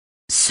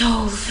Hey,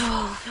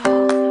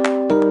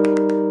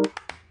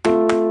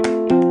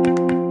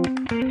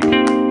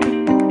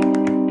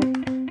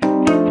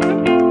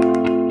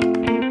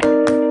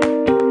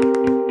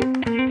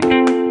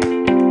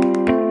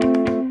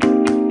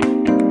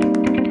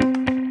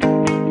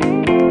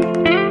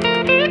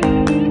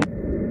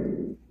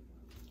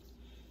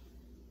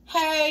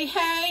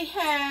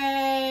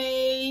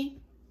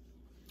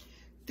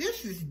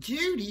 this is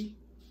Judy.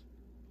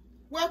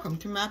 Welcome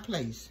to my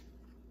place.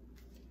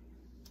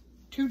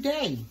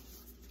 Today,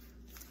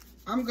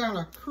 I'm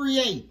gonna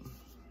create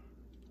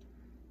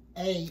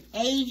a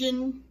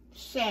Asian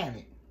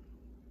salad.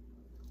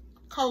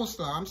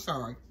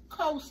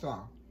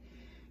 Coleslaw.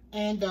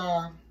 And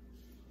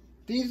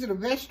these are the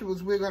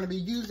vegetables we're gonna be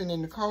using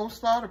in the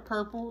coleslaw: the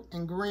purple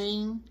and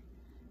green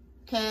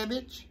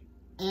cabbage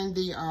and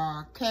the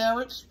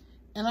carrots.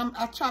 And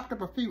I chopped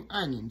up a few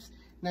onions.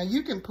 Now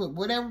you can put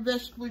whatever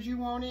vegetables you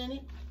want in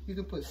it. You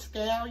can put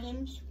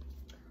scallions.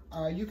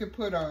 You can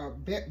put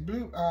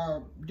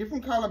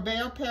different color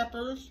bell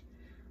peppers,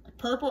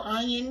 purple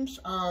onions,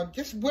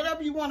 just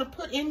whatever you want to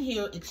put in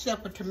here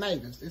except for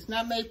tomatoes. It's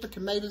not made for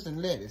tomatoes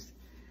and lettuce.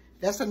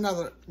 That's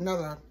another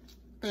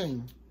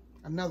thing,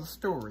 another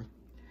story.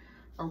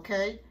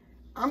 Okay,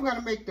 I'm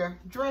gonna make the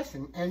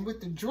dressing, and with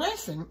the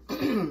dressing,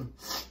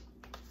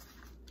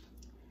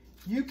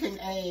 you can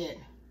add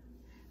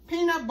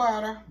peanut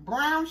butter,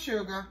 brown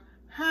sugar,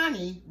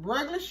 honey,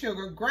 regular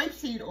sugar,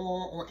 grapeseed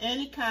oil, or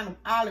any kind of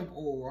olive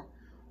oil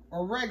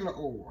or regular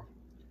oil.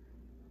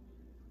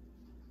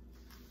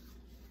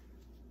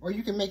 Or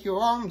you can make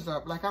your arms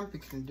up like I'm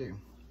fixing to do.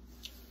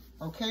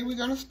 Okay, we're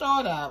gonna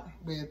start out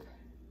with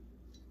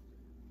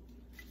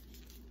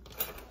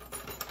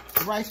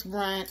rice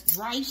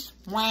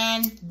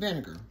wine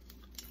vinegar.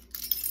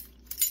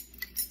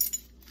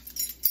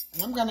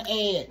 And I'm gonna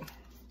add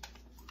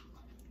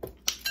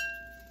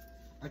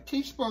a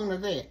teaspoon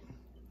of that.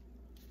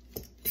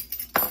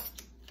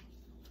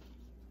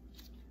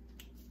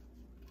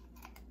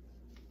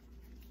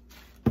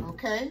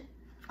 Okay,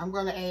 I'm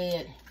gonna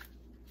add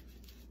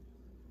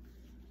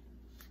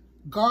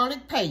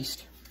garlic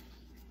paste.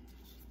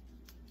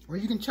 Or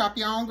you can chop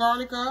your own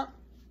garlic up.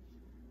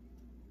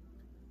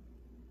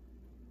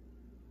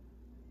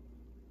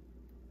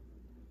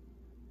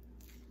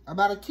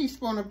 About a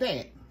teaspoon of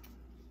that.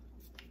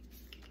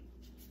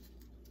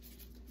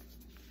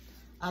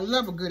 I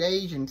love a good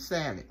Asian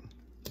salad.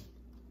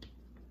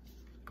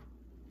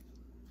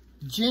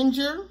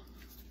 Ginger,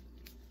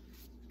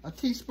 a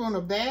teaspoon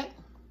of that.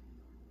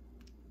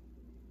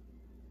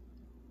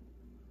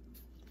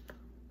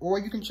 Or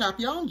you can chop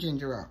your own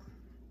ginger up.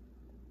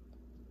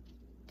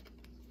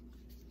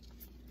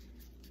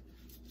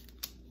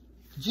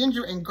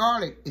 Ginger and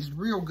garlic is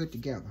real good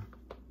together.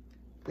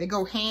 They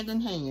go hand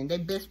in hand. They're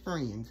best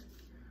friends.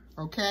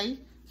 Okay?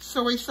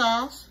 Soy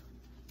sauce.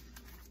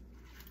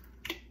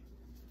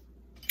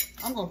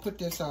 I'm going to put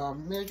this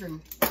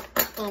measuring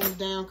spoon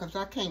down because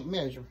I can't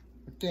measure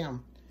with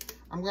them.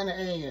 I'm going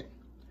to add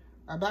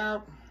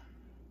about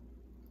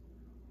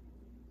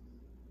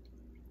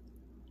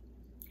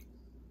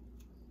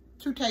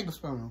 2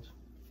 tablespoons.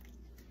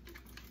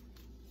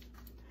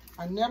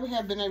 I never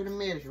have been able to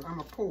measure. I'm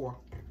a poor.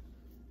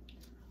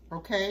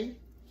 Okay?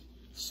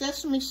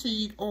 Sesame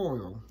seed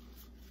oil.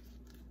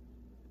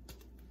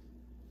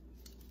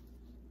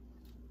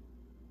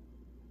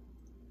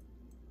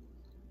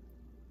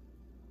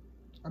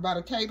 About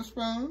a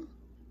tablespoon.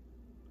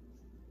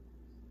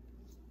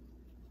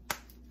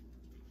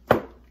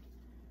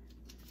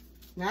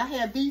 Now I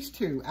have these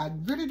two. I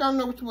really don't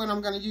know which one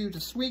I'm going to use.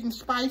 The sweet and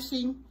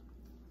spicy.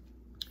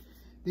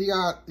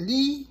 The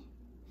Lee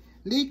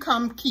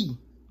Kum Kee.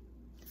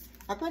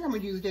 I think I'm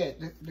going to use that.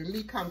 The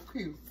Lee Kum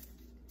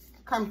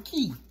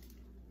Kee.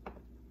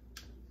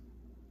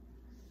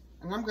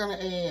 And I'm going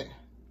to add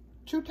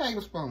 2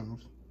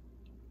 tablespoons.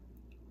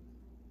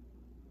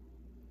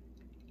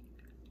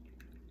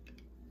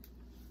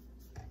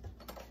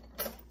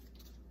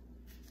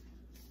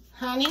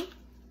 Honey.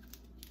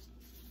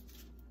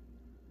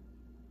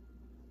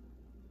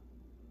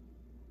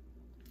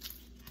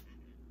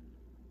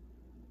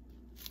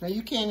 Now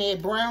you can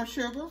add brown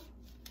sugar.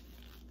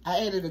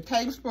 I added a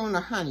tablespoon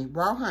of honey,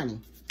 raw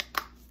honey.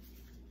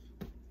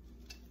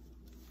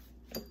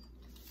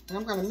 And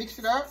I'm going to mix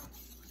it up.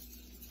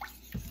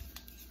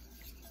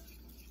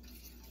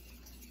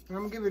 And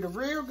I'm going to give it a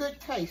real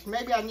good taste.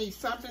 Maybe I need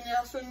something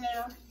else in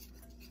there.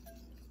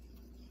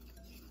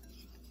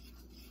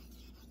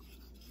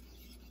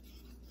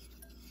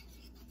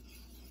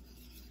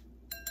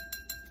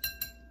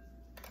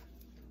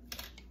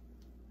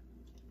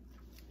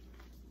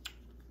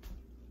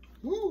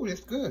 Ooh, that's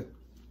good.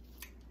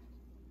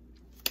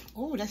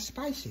 Ooh, that's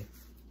spicy.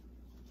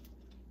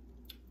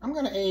 I'm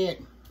going to add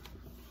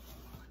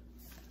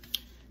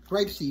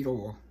grapeseed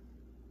oil.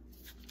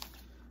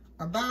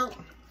 About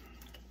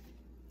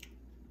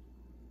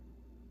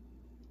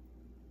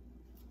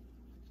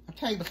a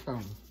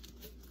tablespoon.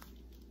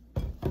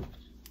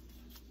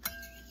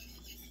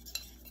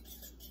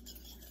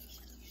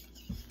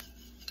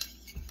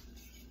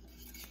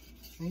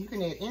 And you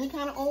can add any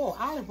kind of oil,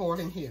 olive oil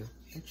in here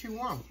that you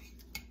want.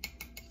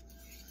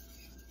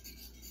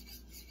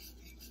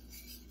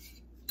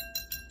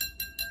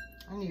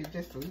 I need it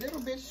just a little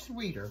bit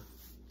sweeter.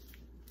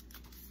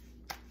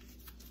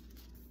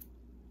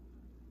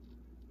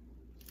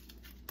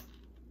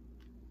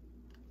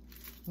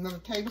 Another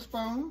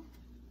tablespoon.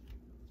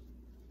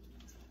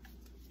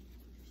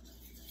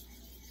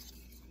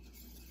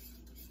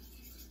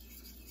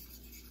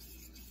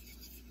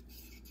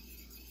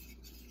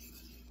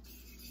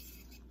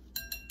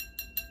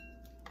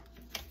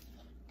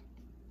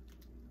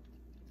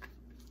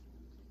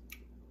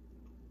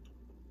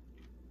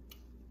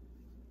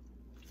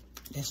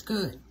 That's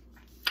good.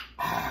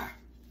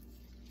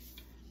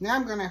 Now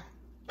I'm gonna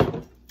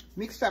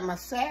mix up my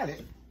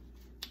salad.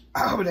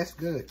 Oh, that's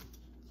good.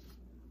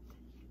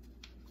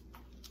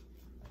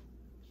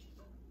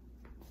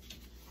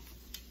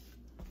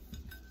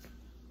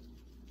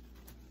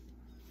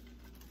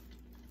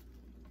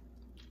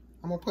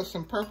 I'm gonna put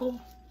some purple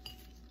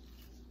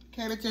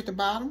cabbage at the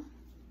bottom.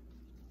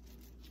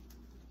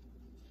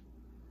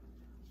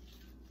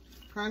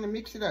 Trying to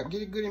mix it up,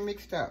 get it good and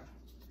mixed up.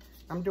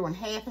 I'm doing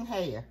half and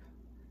half.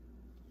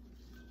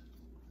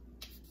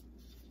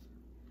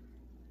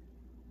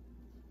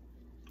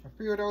 A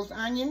few of those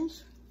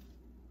onions.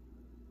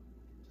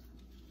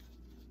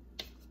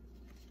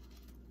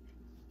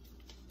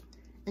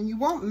 And you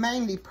want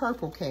mainly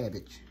purple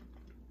cabbage.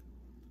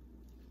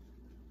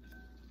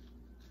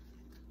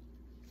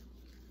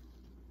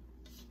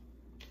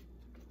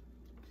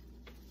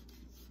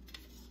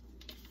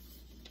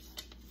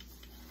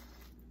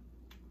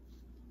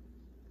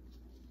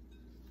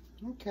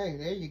 Okay,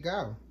 there you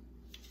go.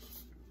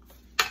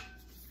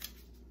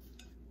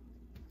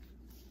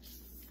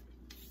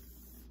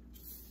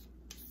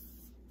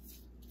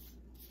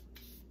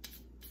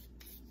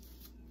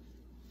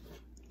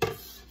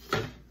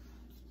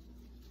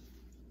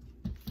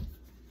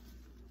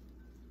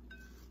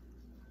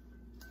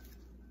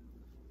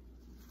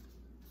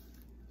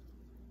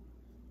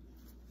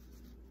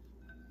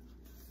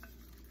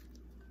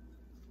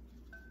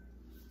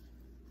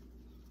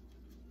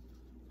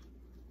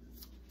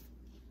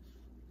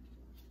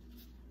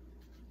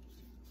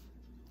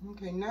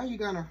 Okay, now you're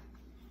gonna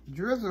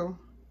drizzle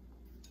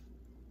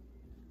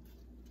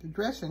the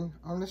dressing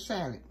on the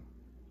salad.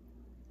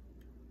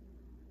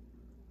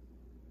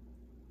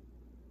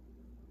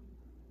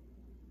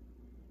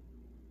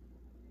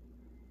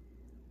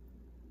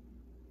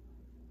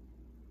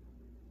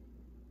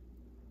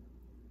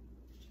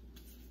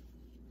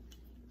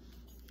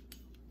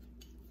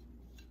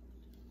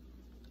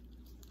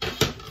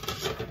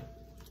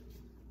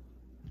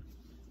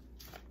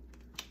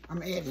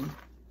 I'm adding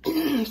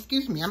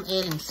excuse me, I'm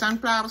adding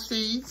sunflower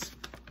seeds.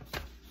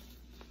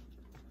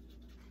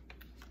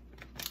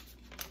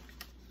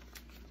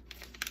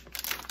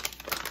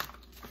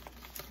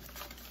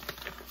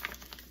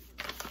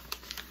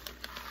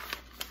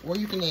 Or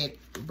you can add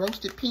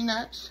roasted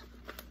peanuts.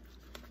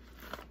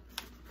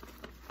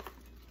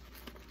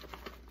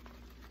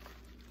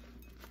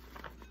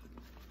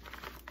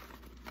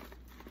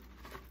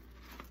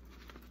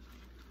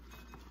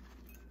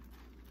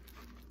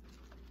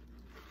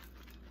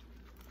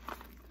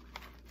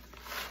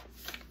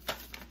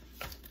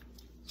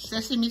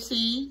 Sesame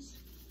seeds.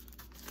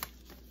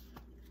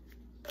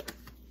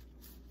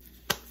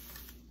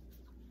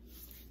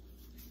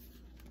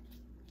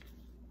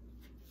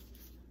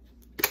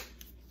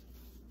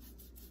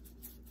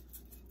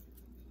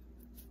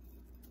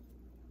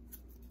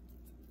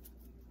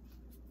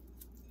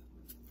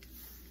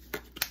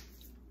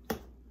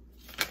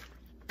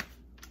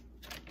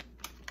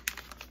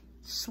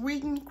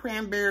 Sweetened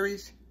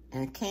cranberries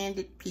and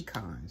candied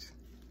pecans.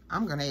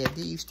 I'm gonna add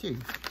these too.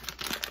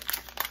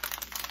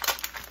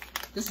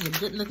 This is a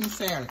good looking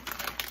salad,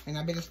 and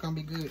I bet it's gonna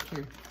be good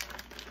too.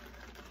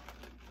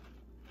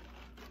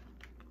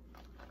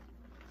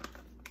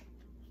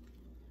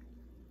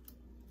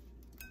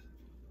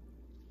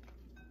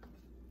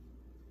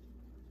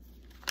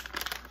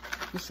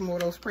 Get some more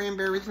of those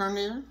cranberries on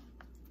there.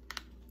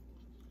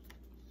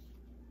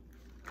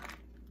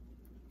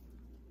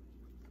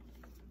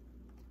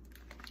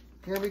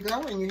 There we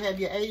go, and you have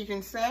your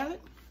Asian salad.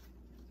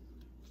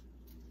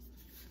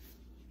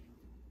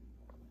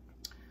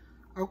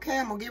 Okay,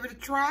 I'm gonna give it a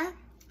try.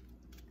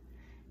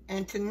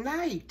 And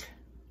tonight,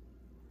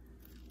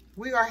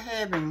 we are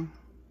having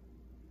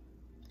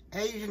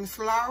Asian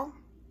slaw,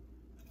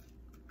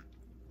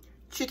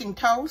 chicken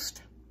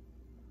toast,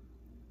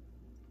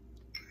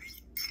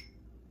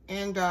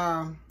 and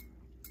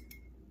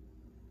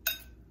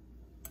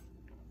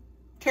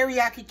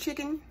teriyaki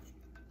chicken,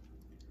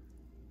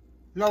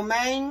 lo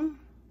mein.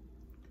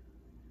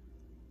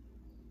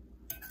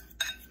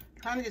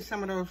 Trying to get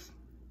some of those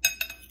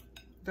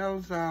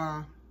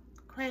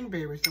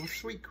cranberries, those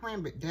sweet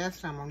cranberries. There's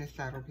some on this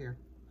side over here.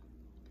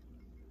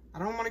 I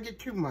don't want to get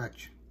too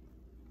much.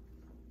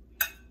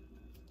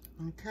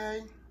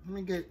 Okay, let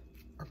me get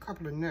a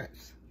couple of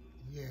nuts.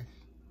 Yes.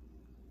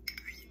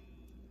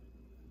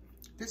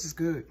 This is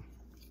good.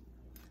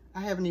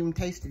 I haven't even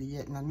tasted it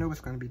yet, and I know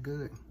it's going to be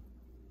good.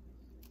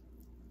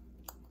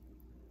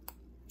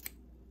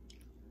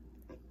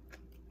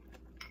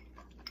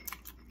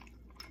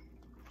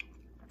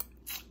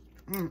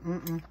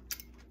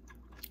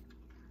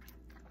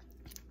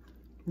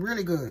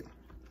 Really good.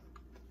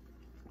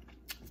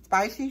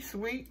 Spicy,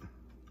 sweet.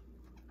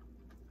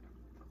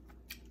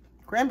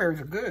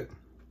 Cranberries are good.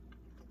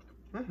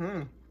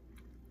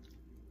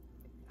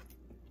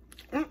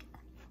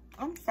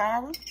 I'm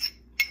sorry.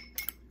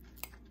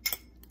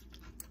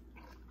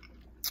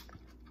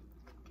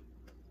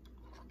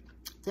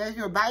 There's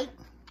your bite.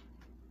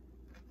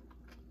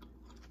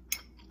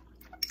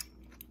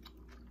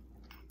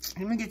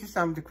 Let me get you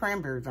some of the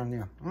cranberries on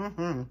there.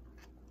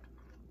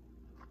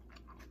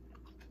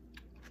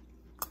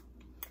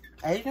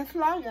 Asian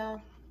slaw,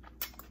 y'all.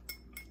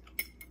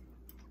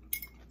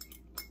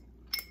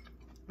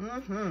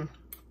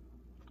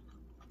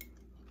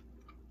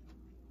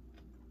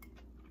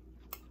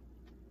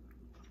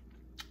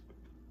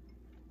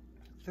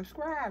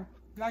 Subscribe,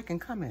 like,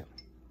 and comment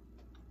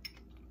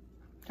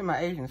to my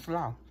Asian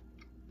slaw.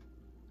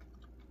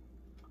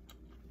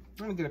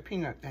 Let me get a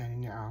peanut down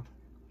in there, y'all.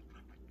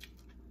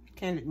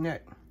 Candied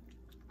nut.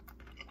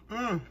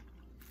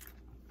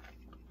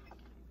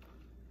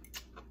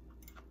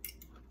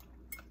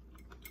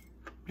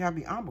 Y'all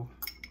be humble.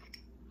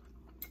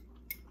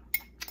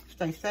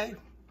 Stay safe.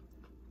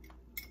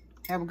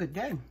 Have a good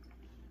day.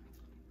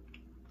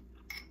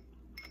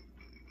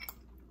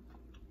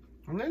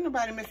 Don't let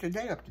nobody mess your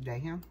day up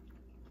today,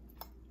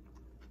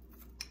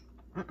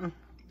 huh?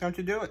 Don't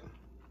you do it.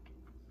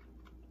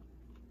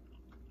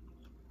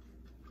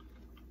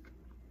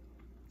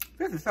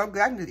 This is so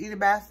good. I can just eat it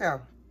by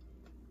itself.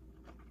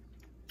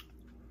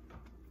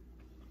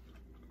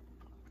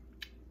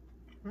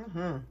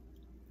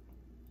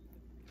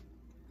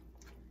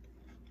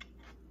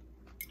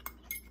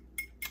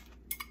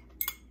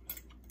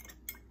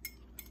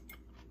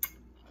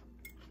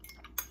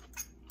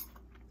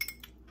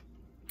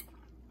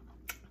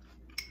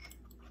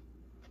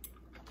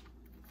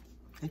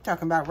 They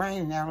talking about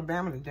rain in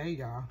Alabama today,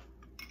 y'all.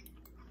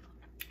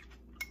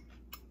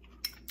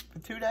 For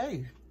 2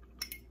 days.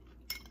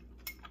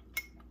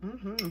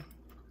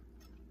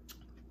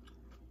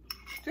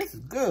 This is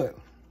good.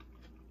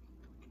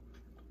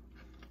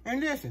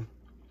 And listen,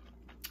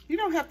 you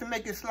don't have to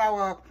make it slow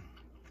up.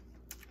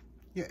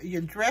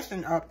 Your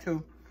dressing up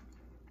to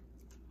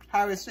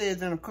how it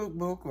says in a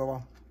cookbook,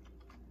 or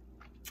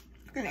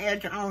you can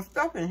add your own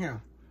stuff in here.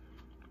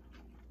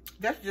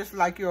 That's just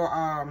like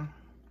your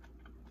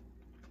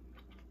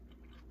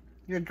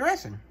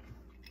dressing.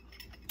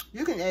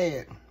 You can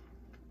add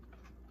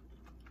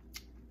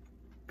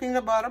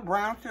peanut butter,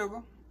 brown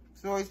sugar,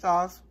 soy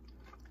sauce.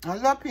 I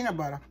love peanut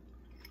butter.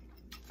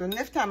 So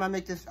next time I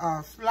make this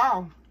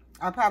slaw,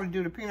 I'll probably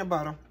do the peanut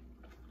butter,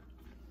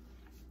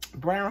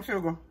 brown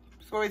sugar,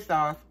 soy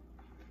sauce,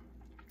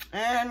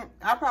 and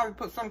I'll probably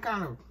put some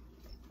kind of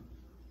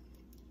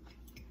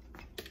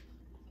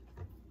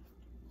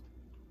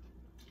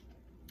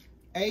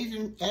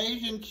Asian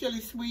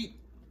sweet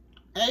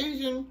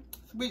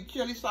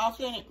chili sauce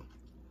in it.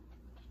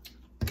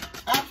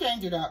 I'll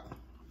change it up.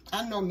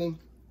 I know me.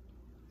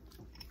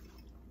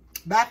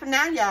 Bye for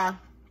now, y'all.